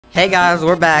Hey guys,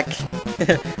 we're back.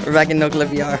 We're back in NoClip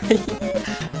VR.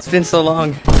 It's been so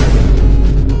long.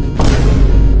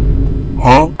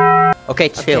 Huh? Okay,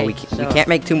 chill. Okay, We can't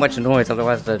make too much noise,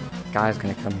 otherwise the guy's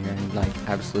gonna come here and like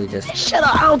absolutely just. Shut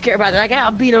up! I don't care about that. I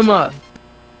gotta beat him up.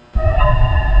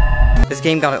 This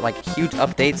game got like huge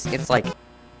updates.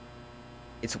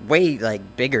 It's way like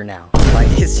bigger now. Like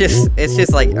it's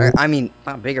just like I mean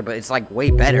not bigger, but it's like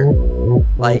way better.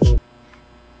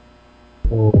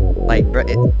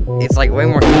 It's like way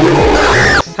more.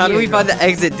 How do we find the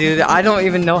exit, dude? I don't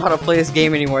even know how to play this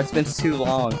game anymore. It's been too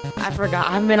long. I forgot.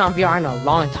 I haven't been on VR in a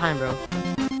long time, bro.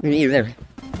 Me either.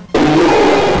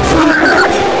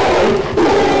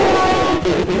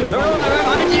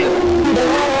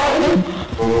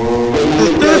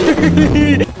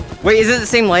 Wait, is it the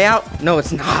same layout? No,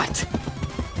 it's not.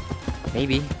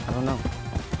 Maybe. I don't know.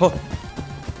 Oh.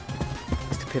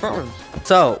 It's the pitfall.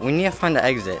 So, we need to find the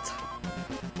exit.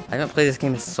 I haven't played this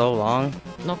game in so long.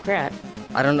 No crap.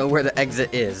 I don't know where the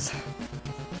exit is.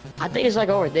 I think it's like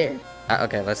over there.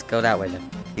 Okay, let's go that way then.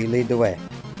 You lead the way.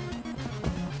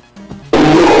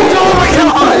 Oh my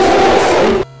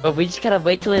god! But we just gotta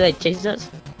wait till they like chase us,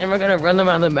 and we're gonna run them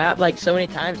on the map like so many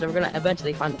times, and we're gonna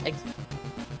eventually find the exit.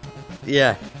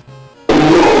 Yeah.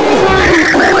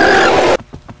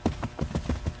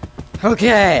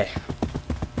 Okay.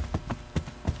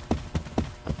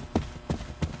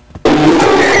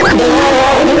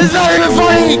 It's not even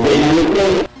funny!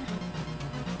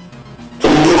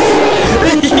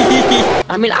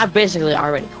 I mean, I basically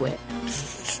already quit.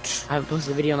 I haven't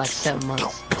posted a video in like 7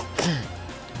 months.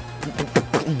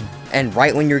 And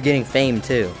right when you're getting fame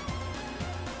too.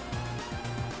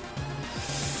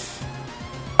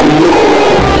 Oh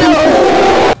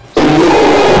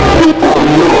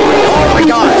my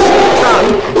gosh!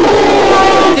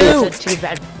 Dude! Too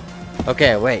bad.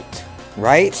 Okay, wait.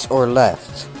 Right or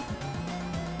left?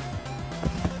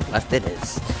 Left it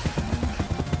is.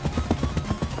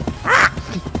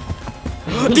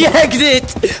 The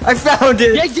exit! I found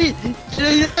it!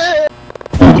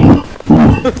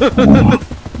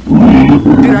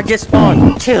 Dude, I just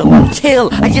spawned. Chill.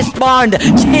 I just spawned.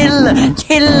 Chill.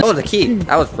 Oh, the key.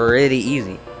 That was pretty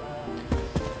easy.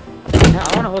 No,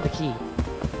 I wanna hold the key.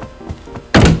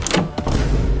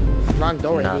 Wrong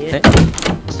door, idiot.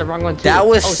 It's the wrong one too. That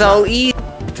was so easy.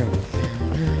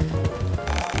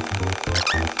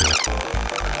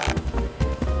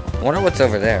 I wonder what's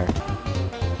over there.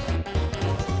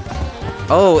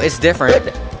 Oh, it's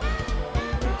different.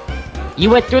 You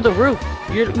went through the roof.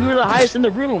 You were the highest in the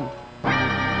room.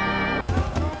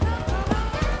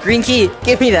 Green key,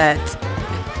 give me that.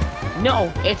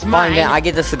 No, it's Fine, mine. then I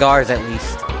get the cigars at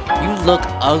least. You look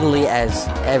ugly as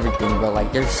everything, but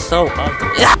like they're so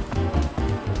ugly.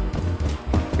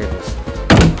 Here it is.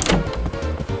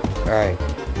 Alright.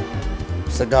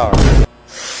 Cigar.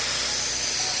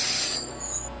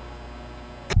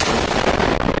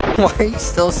 Why are you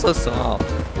still so small?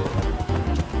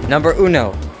 Number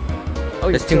uno. Oh,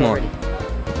 there's two more.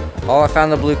 Oh, I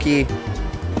found the blue key.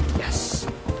 Yes.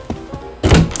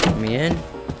 Let me in.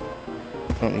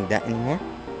 Don't need that anymore.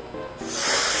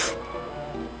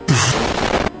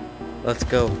 Let's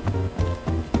go.